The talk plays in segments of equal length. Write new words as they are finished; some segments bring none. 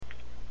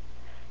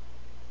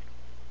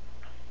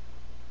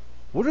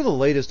What are the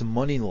latest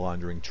money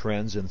laundering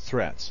trends and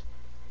threats?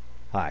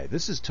 Hi,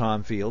 this is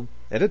Tom Field,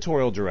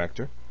 Editorial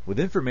Director with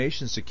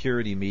Information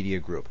Security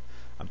Media Group.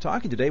 I'm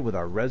talking today with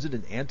our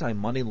resident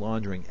anti-money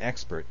laundering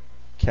expert,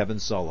 Kevin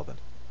Sullivan.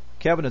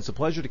 Kevin, it's a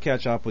pleasure to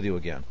catch up with you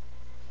again.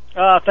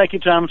 Thank you,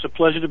 Tom. It's a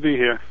pleasure to be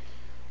here.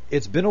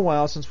 It's been a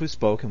while since we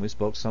spoke, and we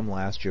spoke some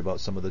last year about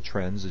some of the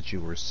trends that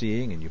you were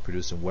seeing, and you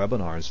produced some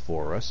webinars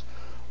for us.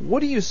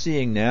 What are you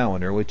seeing now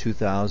in early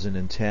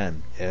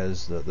 2010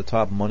 as the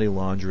top money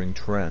laundering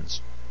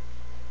trends?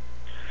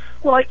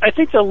 Well, I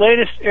think the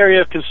latest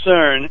area of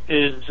concern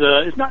is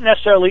not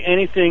necessarily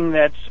anything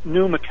that's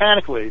new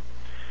mechanically.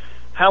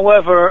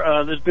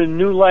 However, there's been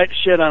new light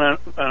shed on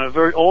a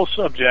very old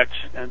subject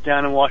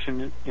down in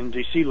Washington,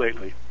 D.C.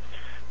 lately.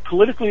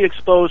 Politically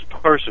exposed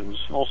persons,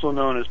 also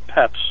known as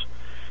PEPs,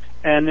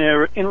 and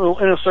their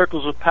inner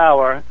circles of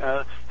power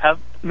have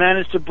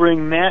managed to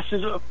bring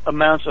massive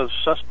amounts of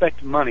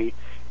suspect money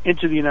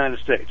into the United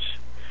States.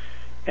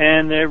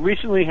 And there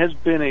recently has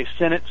been a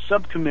Senate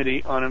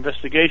subcommittee on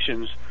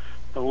investigations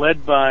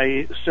led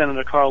by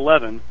Senator Carl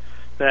Levin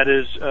that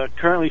is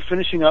currently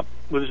finishing up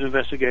with his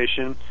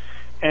investigation,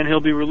 and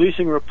he'll be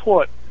releasing a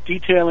report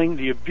detailing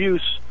the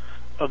abuse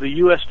of the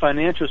U.S.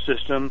 financial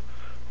system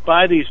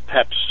by these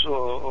PEPs,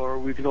 or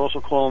we can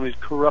also call them these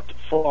corrupt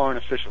foreign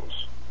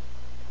officials.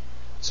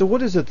 So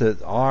what is it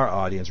that our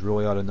audience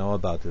really ought to know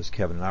about this,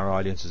 Kevin? And our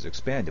audience has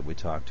expanded. We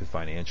talk to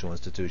financial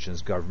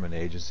institutions, government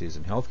agencies,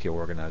 and healthcare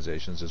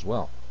organizations as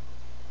well.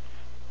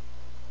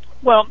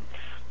 Well,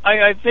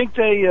 I think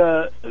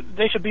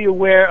they should be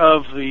aware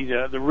of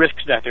the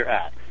risks that they're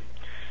at.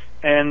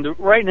 And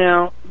right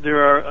now,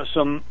 there are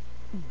some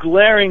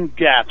glaring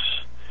gaps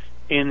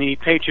in the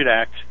Patriot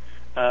Act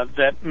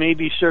that may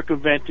be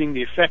circumventing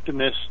the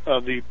effectiveness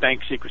of the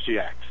Bank Secrecy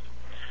Act.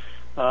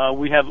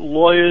 We have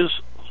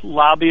lawyers,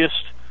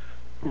 lobbyists,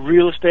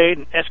 real estate,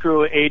 and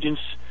escrow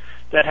agents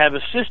that have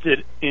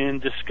assisted in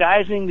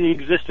disguising the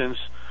existence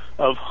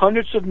of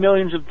hundreds of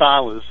millions of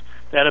dollars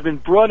that have been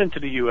brought into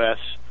the U.S.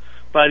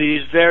 by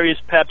these various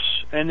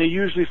PEPs, and they're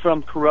usually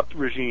from corrupt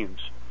regimes.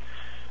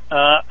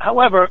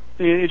 However,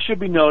 it should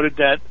be noted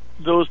that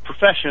those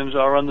professions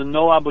are under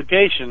no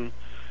obligation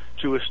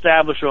to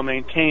establish or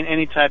maintain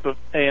any type of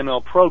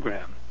AML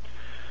program.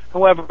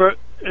 However,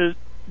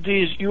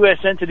 these U.S.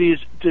 entities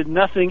did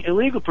nothing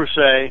illegal per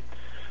se,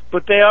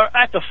 but they are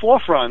at the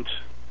forefront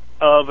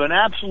of an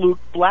absolute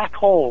black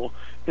hole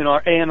in our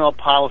AML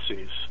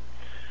policies.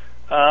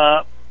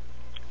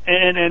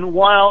 And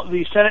while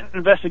the Senate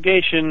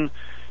investigation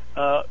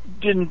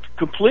didn't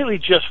completely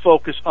just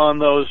focus on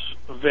those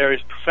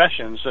various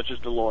professions, such as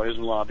the lawyers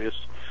and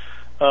lobbyists,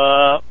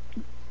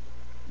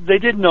 they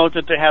did note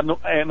that they have no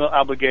AML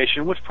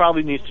obligation, which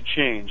probably needs to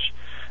change.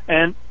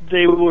 And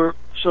they were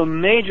some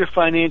major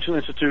financial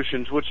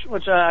institutions,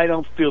 which I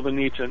don't feel the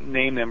need to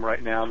name them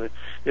right now.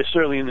 They're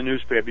certainly in the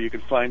newspaper. You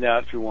can find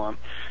out if you want.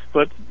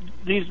 But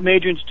these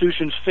major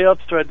institutions failed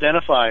to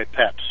identify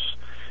PEPs,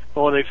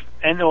 or they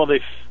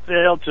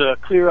failed to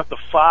clear up the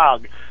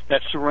fog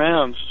that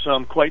surrounds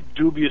some quite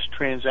dubious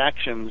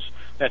transactions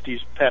that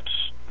these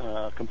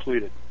PEPs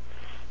completed.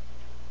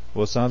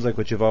 Well, it sounds like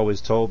what you've always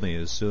told me.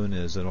 As soon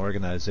as an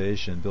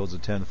organization builds a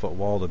 10-foot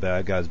wall, the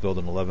bad guys build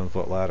an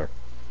 11-foot ladder.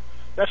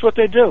 That's what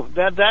they do.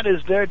 That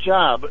is their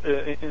job.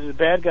 The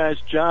bad guy's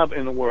job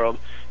in the world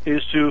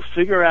is to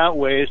figure out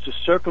ways to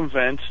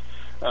circumvent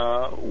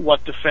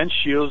what defense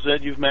shields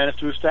that you've managed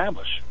to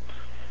establish.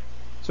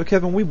 So,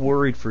 Kevin, we've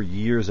worried for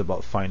years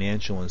about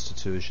financial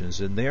institutions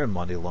and their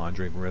money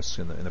laundering risks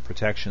and the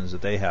protections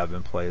that they have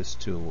in place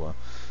to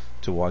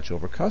watch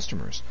over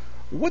customers.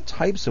 What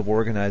types of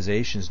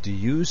organizations do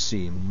you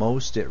see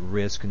most at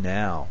risk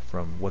now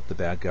from what the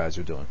bad guys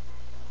are doing?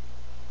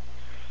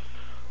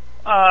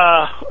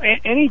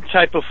 Any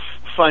type of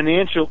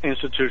financial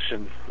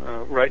institution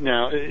right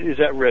now is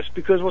at risk,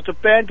 because what the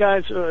bad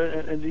guys,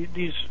 whether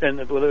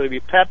they be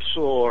PEPs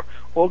or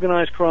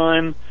organized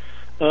crime,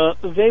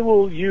 they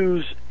will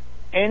use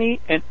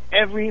any and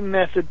every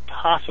method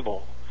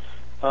possible.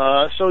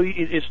 So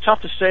it's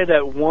tough to say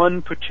that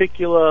one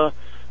particular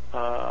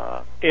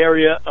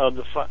area of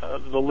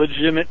the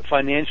legitimate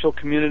financial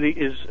community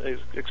is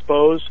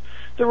exposed.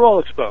 They're all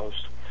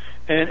exposed.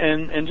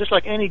 And just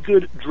like any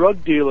good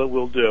drug dealer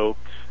will do,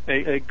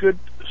 a good,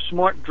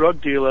 smart drug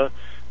dealer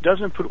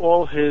doesn't put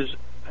all his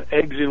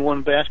eggs in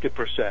one basket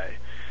per se.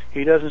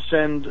 He doesn't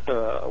send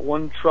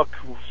one truck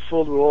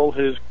filled with all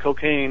his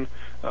cocaine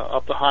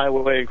up the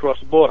highway and across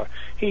the border.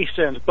 He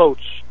sends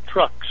boats,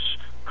 trucks,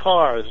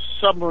 cars,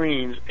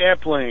 submarines,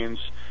 airplanes,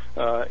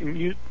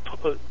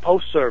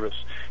 post service.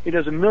 He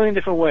does a million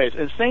different ways.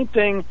 And same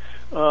thing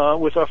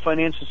with our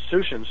financial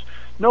institutions.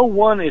 No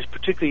one is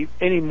particularly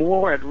any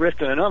more at risk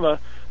than another,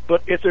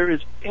 but if there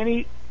is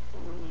any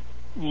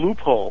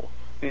loophole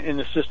in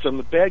the system,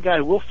 the bad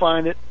guy will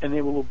find it and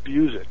they will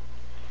abuse it.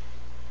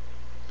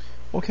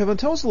 Well, Kevin,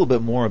 tell us a little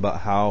bit more about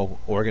how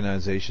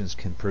organizations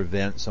can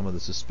prevent some of the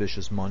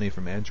suspicious money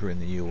from entering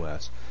the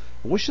U.S.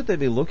 What should they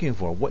be looking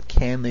for? What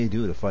can they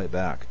do to fight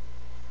back?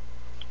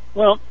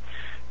 Well,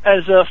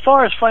 as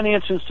far as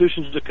financial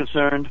institutions are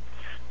concerned,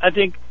 I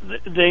think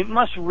they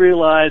must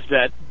realize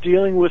that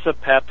dealing with a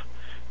PEP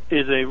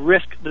is a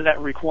risk that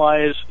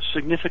requires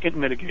significant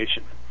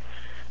mitigation.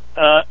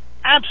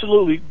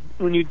 Absolutely,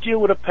 when you deal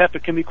with a PEP,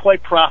 it can be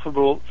quite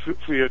profitable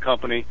for your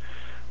company.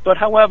 But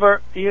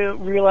however, you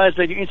realize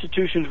that your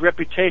institution's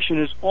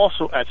reputation is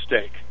also at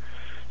stake.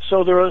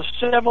 So there are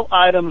several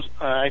items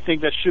I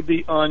think that should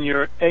be on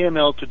your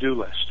AML to-do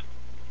list.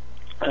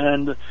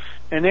 And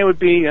they would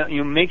be,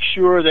 you make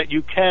sure that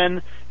you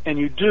can and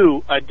you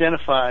do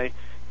identify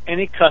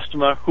any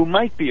customer who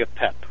might be a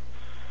PEP.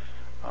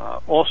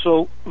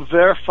 Also,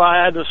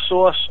 verify the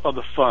source of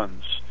the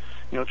funds.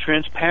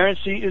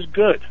 Transparency is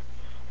good.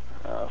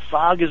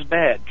 Fog is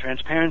bad.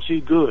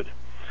 Transparency, good.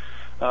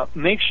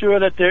 Make sure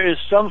that there is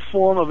some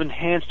form of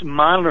enhanced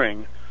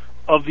monitoring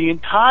of the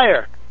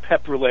entire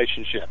PEP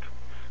relationship,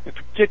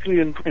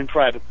 particularly in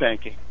private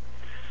banking.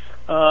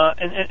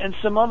 And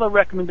some other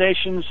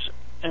recommendations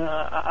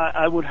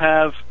I would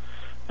have,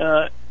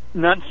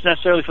 not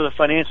necessarily for the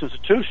financial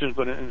institutions,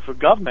 but for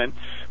government.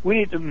 We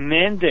need to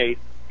mandate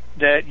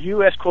that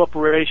U.S.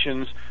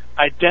 corporations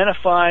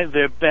identify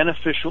their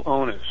beneficial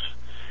owners.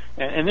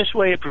 And this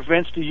way it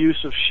prevents the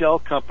use of shell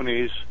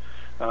companies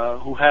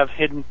who have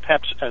hidden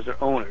PEPs as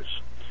their owners.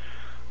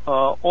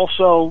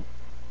 Also,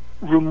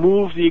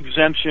 remove the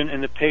exemption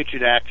in the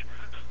Patriot Act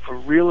for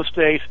real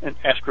estate and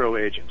escrow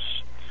agents.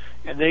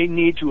 And they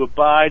need to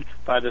abide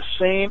by the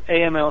same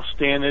AML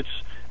standards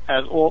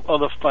as all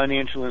other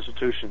financial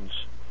institutions.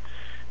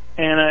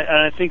 And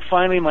I think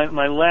finally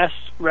my last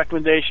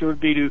recommendation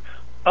would be to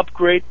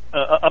update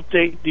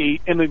the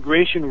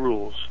immigration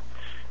rules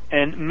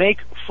and make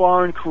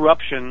foreign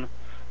corruption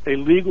a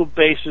legal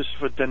basis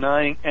for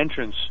denying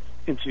entrance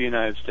into the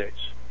United States.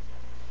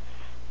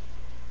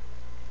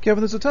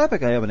 Kevin, there's a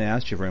topic I haven't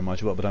asked you very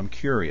much about, but I'm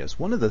curious.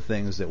 One of the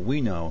things that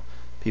we know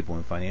people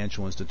in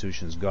financial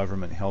institutions,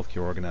 government,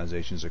 healthcare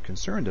organizations are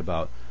concerned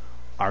about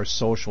are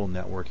social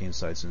networking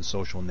sites and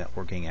social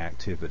networking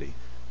activity.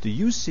 Do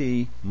you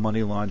see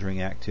money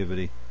laundering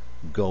activity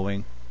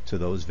going to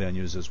those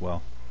venues as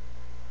well?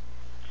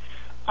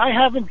 I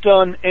haven't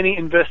done any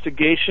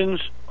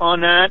investigations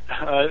on that.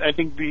 I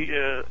think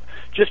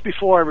just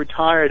before I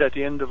retired at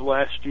the end of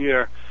last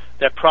year,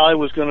 that probably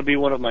was going to be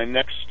one of my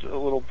next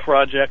little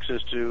projects,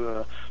 is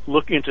to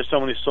look into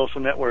some of these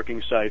social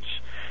networking sites.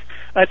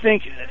 I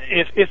think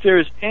if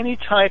there's any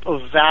type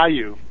of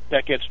value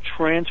that gets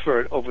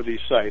transferred over these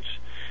sites,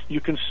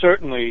 you can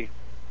certainly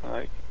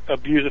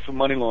abuse it for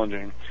money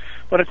laundering.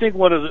 But I think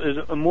what is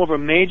more of a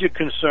major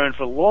concern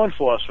for law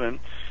enforcement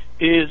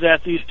is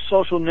that these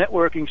social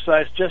networking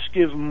sites just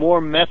give more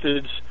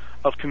methods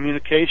of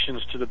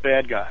communications to the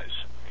bad guys.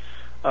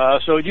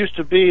 So it used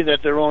to be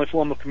that their only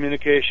form of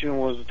communication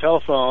was the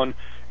telephone,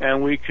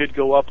 and we could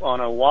go up on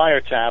a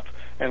wiretap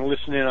and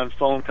listen in on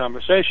phone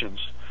conversations.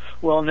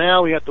 Well,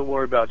 now we have to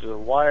worry about the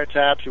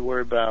wiretaps, you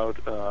worry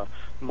about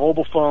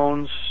mobile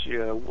phones,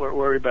 you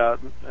worry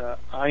about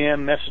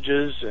IM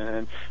messages,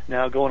 and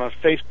now going on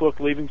Facebook,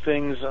 leaving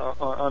things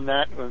on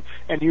that,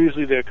 and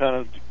usually they're kind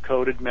of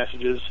coded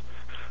messages.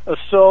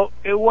 So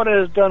what it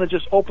has done is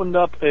just opened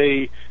up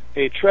a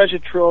treasure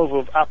trove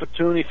of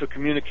opportunity for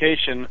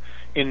communication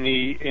in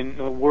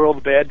the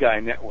world bad guy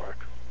network.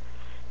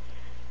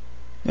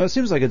 Now, it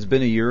seems like it's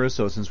been a year or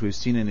so since we've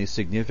seen any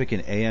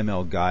significant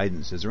AML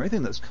guidance. Is there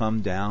anything that's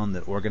come down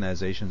that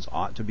organizations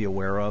ought to be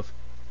aware of?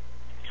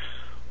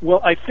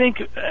 Well, I think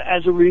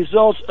as a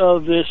result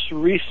of this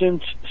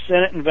recent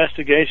Senate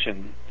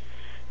investigation,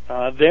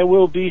 there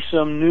will be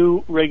some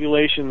new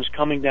regulations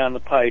coming down the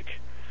pike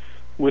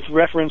with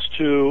reference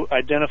to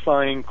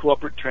identifying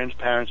corporate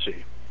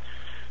transparency.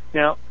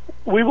 Now,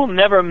 we will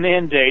never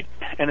mandate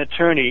an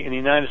attorney in the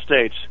United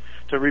States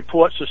to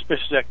report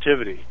suspicious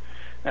activity.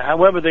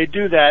 However, they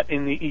do that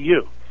in the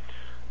EU.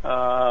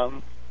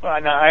 Now,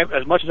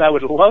 as much as I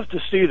would love to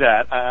see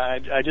that,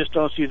 I just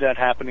don't see that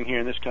happening here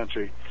in this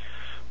country.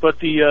 But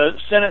the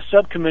Senate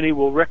subcommittee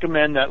will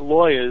recommend that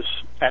lawyers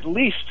at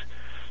least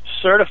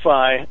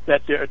certify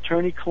that their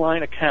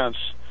attorney-client accounts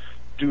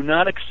do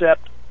not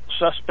accept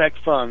suspect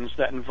funds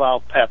that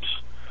involve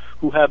PEPs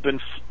who have been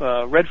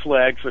red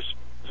flagged for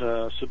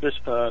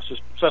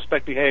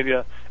suspect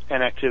behavior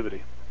and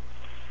activity.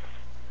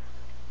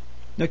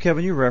 Now,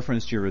 Kevin, you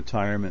referenced your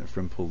retirement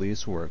from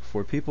police work.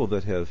 For people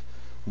that have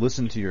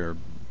listened to your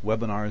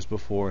webinars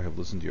before, have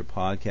listened to your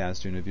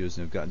podcast interviews,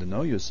 and have gotten to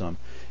know you some,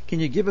 can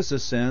you give us a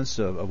sense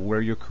of where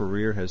your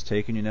career has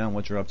taken you now and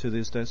what you're up to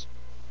these days?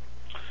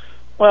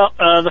 Well,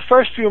 the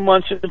first few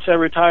months since I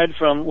retired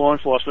from law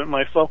enforcement,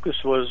 my focus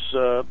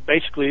was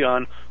basically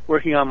on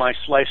working on my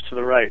slice to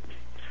the right.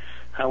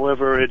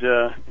 However,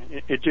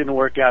 it didn't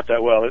work out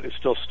that well. It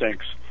still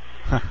stinks.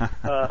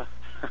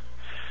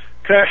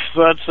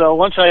 But so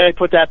once I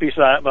put that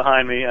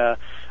behind me,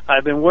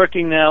 I've been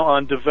working now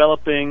on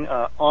developing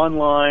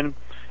online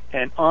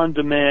and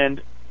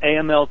on-demand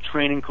AML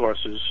training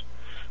courses,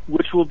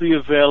 which will be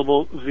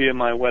available via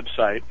my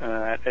website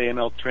at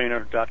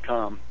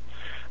amltrainer.com.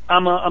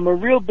 I'm a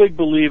real big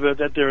believer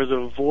that there is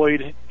a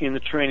void in the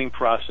training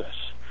process.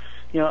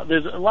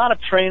 There's a lot of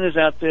trainers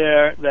out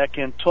there that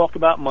can talk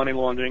about money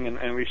laundering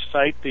and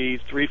recite the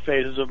 3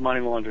 phases of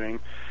money laundering.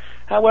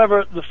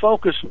 However, the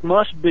focus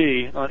must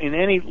be on, in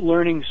any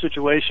learning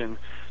situation,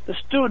 the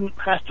student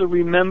has to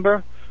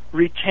remember,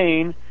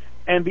 retain,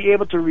 and be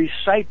able to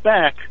recite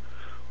back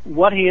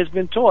what he has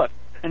been taught.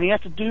 And he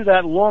has to do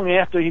that long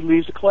after he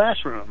leaves the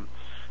classroom.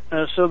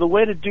 So the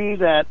way to do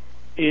that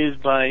is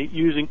by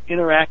using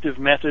interactive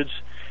methods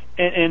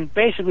and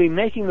basically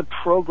making the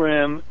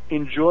program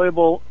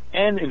enjoyable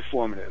and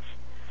informative.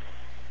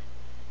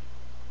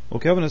 Well,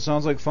 Kevin, it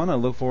sounds like fun. I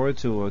look forward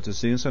to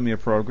seeing some of your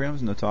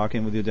programs and to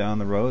talking with you down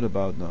the road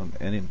about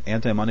any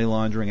anti-money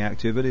laundering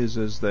activities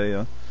as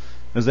they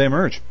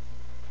emerge.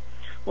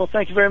 Well,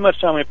 thank you very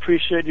much, Tom. I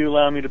appreciate you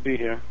allowing me to be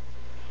here.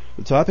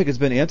 The topic has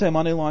been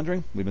anti-money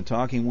laundering. We've been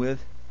talking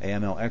with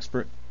AML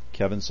expert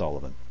Kevin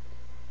Sullivan.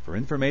 For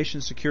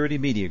Information Security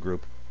Media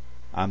Group,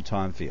 I'm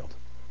Tom Field.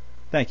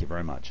 Thank you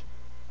very much.